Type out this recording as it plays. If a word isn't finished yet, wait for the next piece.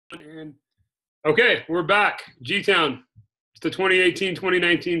And okay, we're back. G-Town. It's the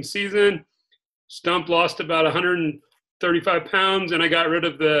 2018-2019 season. Stump lost about 135 pounds, and I got rid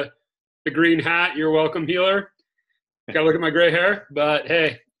of the green hat. You're welcome, healer. Got to look at my gray hair, but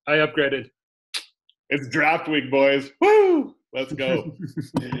hey, I upgraded. It's draft week, boys. Woo! Let's go.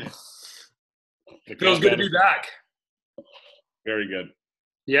 Feels good to be back. Very good.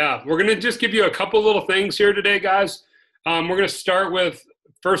 Yeah, we're going to just give you a couple little things here today, guys. We're going to start with,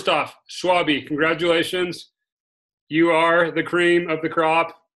 first off, Schwabi, congratulations. You are the cream of the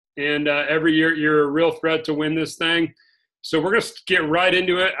crop, and every year you're a real threat to win this thing. So we're going to get right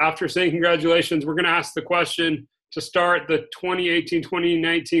into it. After saying congratulations, we're going to ask the question to start the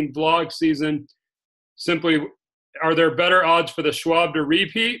 2018-2019 vlog season. Simply, are there better odds for the Schwab to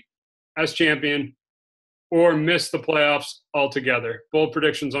repeat as champion or miss the playoffs altogether? Bold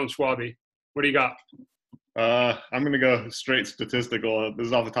predictions on Schwabi. What do you got? I'm going to go straight statistical. This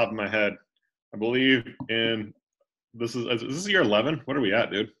is off the top of my head. I believe is this year 11? What are we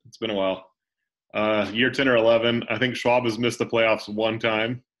at, dude? It's been a while. Year 10 or 11. I think Schwab has missed the playoffs one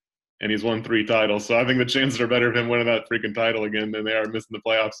time, and he's won 3 titles. So I think the chances are better of him winning that freaking title again than they are missing the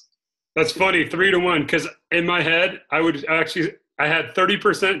playoffs. That's funny, 3-1, because in my head, I had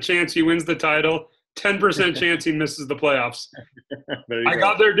 30% chance he wins the title, 10% chance he misses the playoffs. I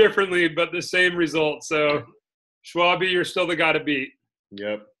got there differently, but the same result. So, Schwabi, you're still the guy to beat.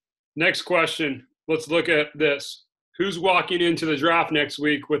 Yep. Next question. Let's look at this. Who's walking into the draft next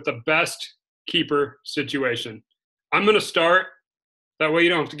week with the best keeper situation? I'm going to start. That way you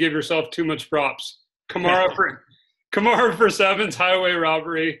don't have to give yourself too much props. Kamara for sevens, highway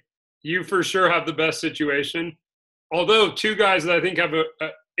robbery. You for sure have the best situation. Although 2 guys that I think have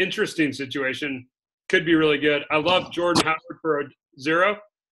an interesting situation could be really good. I love Jordan Howard for a 0.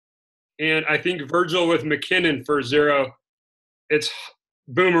 And I think Virgil with McKinnon for 0. It's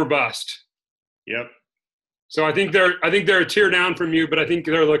boom or bust. Yep. So I think they're a tier down from you, but I think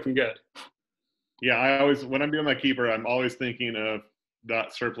they're looking good. Yeah, when I'm doing my keeper, I'm always thinking of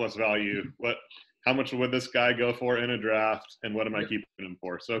that surplus value. How much would this guy go for in a draft, and what am I keeping him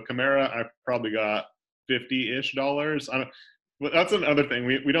for? So Kamara, I probably got $50-ish. That's another thing.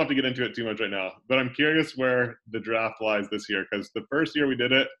 We don't have to get into it too much right now, but I'm curious where the draft lies this year, because the first year we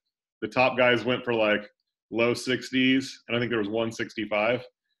did it, the top guys went for like low 60s, and I think there was 165.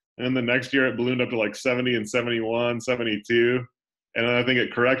 And then the next year it ballooned up to like 70 and 71, 72. And then I think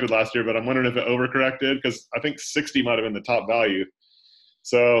it corrected last year, but I'm wondering if it overcorrected, because I think 60 might have been the top value.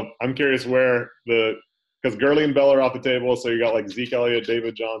 So I'm curious because Gurley and Bell are off the table. So you got like Zeke Elliott,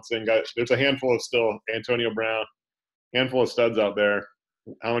 David Johnson. There's a handful of still Antonio Brown, handful of studs out there.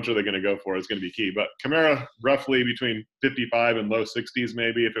 How much are they going to go for is going to be key. But Kamara, roughly between 55 and low 60s,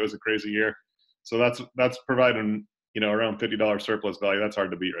 maybe, if it was a crazy year. So that's providing, around $50 surplus value. That's hard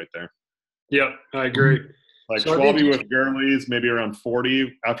to beat right there. Yeah, I agree. Like so Schwabi with Gurley's maybe around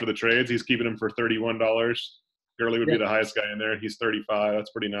 40 after the trades. He's keeping him for $31. Gurley would be the highest guy in there. He's 35.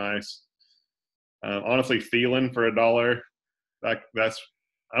 That's pretty nice. Honestly, Thielen for $1. That's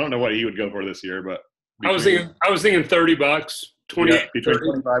I don't know what he would go for this year, but I was thinking $30. 28, yeah, between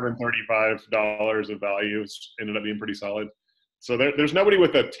 $25 and $35 of value ended up being pretty solid. So there's nobody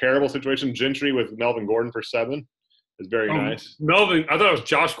with a terrible situation. Gentry with Melvin Gordon for 7 is very nice. Melvin, I thought it was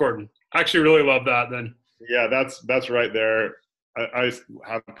Josh Gordon. I actually really love that then. Yeah, that's right there. I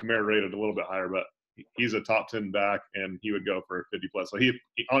have Kamara rated a little bit higher, but he's a top 10 back, and he would go for 50 plus. So he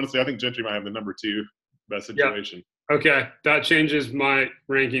honestly, I think Gentry might have the number 2 best situation. Yeah. Okay, that changes my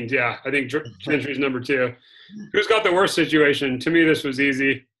rankings. Yeah, I think Gentry's number 2. Who's got the worst situation? To me, this was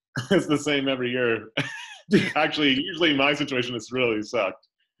easy. It's the same every year. Actually, usually my situation has really sucked.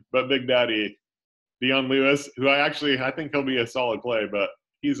 But Big Daddy, Dion Lewis, who I think he'll be a solid play, but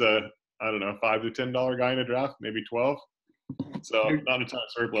he's a $5 to $10 guy in a draft, maybe 12. So not a ton of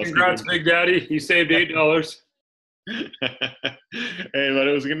surplus. Congrats, Big Daddy. You saved $8. Hey, but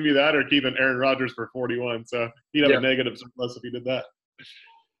it was going to be that or keeping Aaron Rodgers for 41. So he'd have a negative surplus if he did that.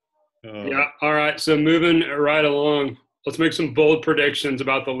 Yeah. All right. So moving right along, let's make some bold predictions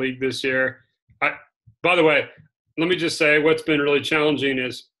about the league this year. By the way, let me just say what's been really challenging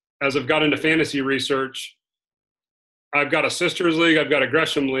is as I've got into fantasy research, I've got a sisters league, I've got a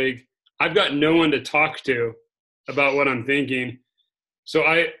Gresham league. I've got no one to talk to about what I'm thinking. So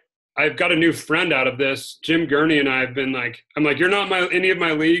I've got a new friend out of this. Jim Gurney and I have been I'm like, you're not any of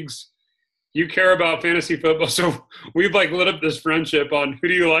my leagues. You care about fantasy football. So we've lit up this friendship on who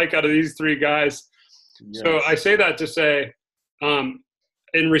do you like out of these 3 guys. Yes. So I say that to say,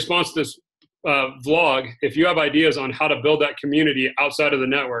 in response to this vlog, if you have ideas on how to build that community outside of the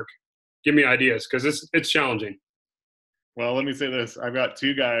network, give me ideas because it's challenging. Well, let me say this. I've got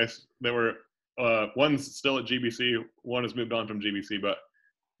two guys that were one's still at GBC, one has moved on from GBC, but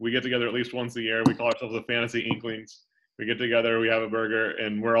we get together at least once a year. We call ourselves the Fantasy Inklings. We get together, we have a burger,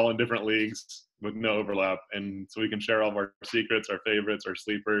 and we're all in different leagues with no overlap. And so we can share all of our secrets, our favorites, our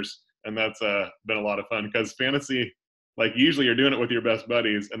sleepers. And that's been a lot of fun because fantasy, like usually you're doing it with your best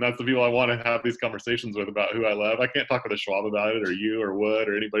buddies. And that's the people I want to have these conversations with about who I love. I can't talk with a Schwab about it or you or Wood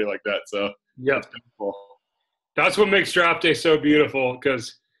or anybody like that. So yeah, it's cool. That's what makes draft day so beautiful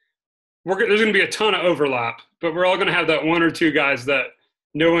because there's going to be a ton of overlap, but we're all going to have that one or two guys that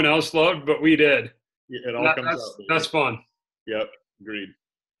no one else loved, but we did. Yeah, it all comes out. That's fun. Yep, agreed.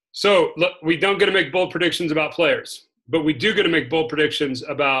 So look, we don't get to make bold predictions about players, but we do get to make bold predictions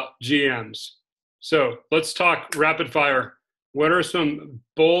about GMs. So let's talk rapid fire. What are some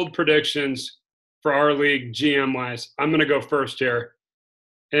bold predictions for our league GM-wise? I'm going to go first here.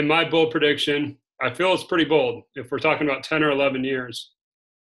 And my bold prediction, I feel it's pretty bold. If we're talking about 10 or 11 years,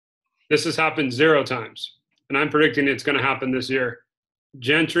 this has happened 0 times, and I'm predicting it's going to happen this year.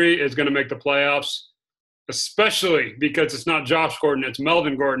 Gentry is going to make the playoffs, especially because it's not Josh Gordon, it's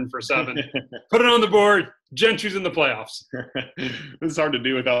Melvin Gordon for 7. Put it on the board. Gentry's in the playoffs. This is hard to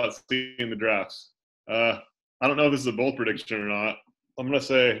do without seeing the drafts. I don't know if this is a bold prediction or not. I'm going to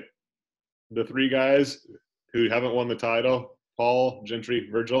say the 3 guys who haven't won the title, Paul, Gentry,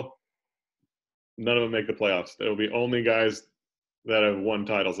 Virgil, none of them make the playoffs. There will be only guys that have won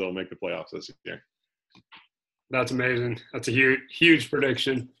titles that will make the playoffs this year. That's amazing. That's a huge, huge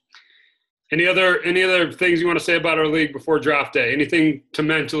prediction. Any other things you want to say about our league before draft day? Anything to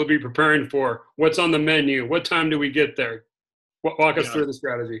mentally be preparing for? What's on the menu? What time do we get there? Walk us through the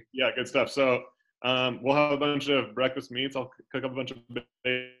strategy. Yeah, good stuff. So we'll have a bunch of breakfast meats. I'll cook up a bunch of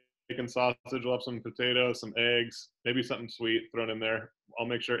bacon sausage. We'll have some potatoes, some eggs, maybe something sweet thrown in there. I'll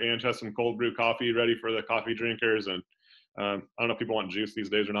make sure Ange has some cold brew coffee ready for the coffee drinkers. And I don't know if people want juice these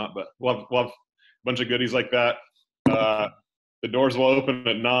days or not, but we'll have a bunch of goodies like that. The doors will open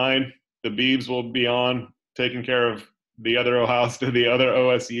at 9. The Beebs will be on, taking care of the other Ohio State, the other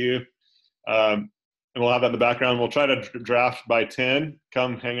OSU. And we'll have that in the background. We'll try to draft by 10,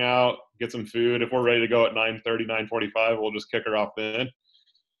 come hang out, get some food. If we're ready to go at 9:30, 9:45, we'll just kick her off then.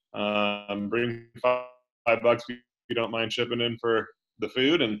 Bring $5 if you don't mind shipping in for the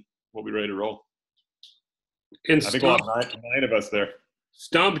food, and we'll be ready to roll. And I think we'll have 9 of us there.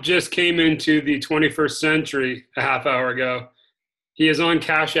 Stump just came into the 21st century a half hour ago. He is on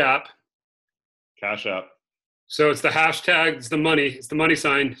Cash App. Cash App. So it's the hashtag, it's the money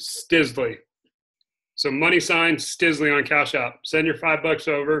sign, Stisley. So money sign, Stisley on Cash App. Send your $5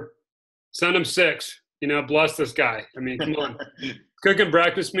 over. Send him 6. Bless this guy. I mean, come on. Cooking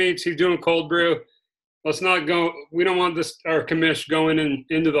breakfast meats. He's doing cold brew. Let's not go. We don't want our commish going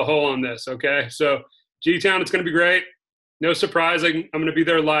into the hole on this, okay? So G-Town, it's going to be great. No surprise. I'm going to be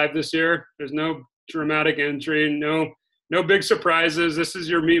there live this year. There's no dramatic entry. No big surprises. This is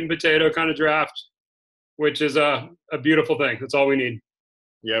your meat and potato kind of draft, which is a beautiful thing. That's all we need.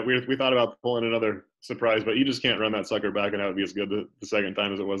 Yeah, we thought about pulling another surprise, but you just can't run that sucker back and have it be as good the second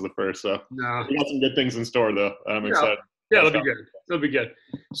time as it was the first. So no. We got some good things in store, though. I'm excited. Yeah, it'll be good. It'll be good.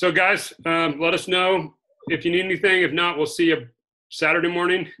 So, guys, let us know if you need anything. If not, we'll see you Saturday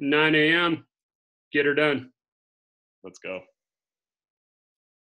morning, 9 a.m. Get her done. Let's go.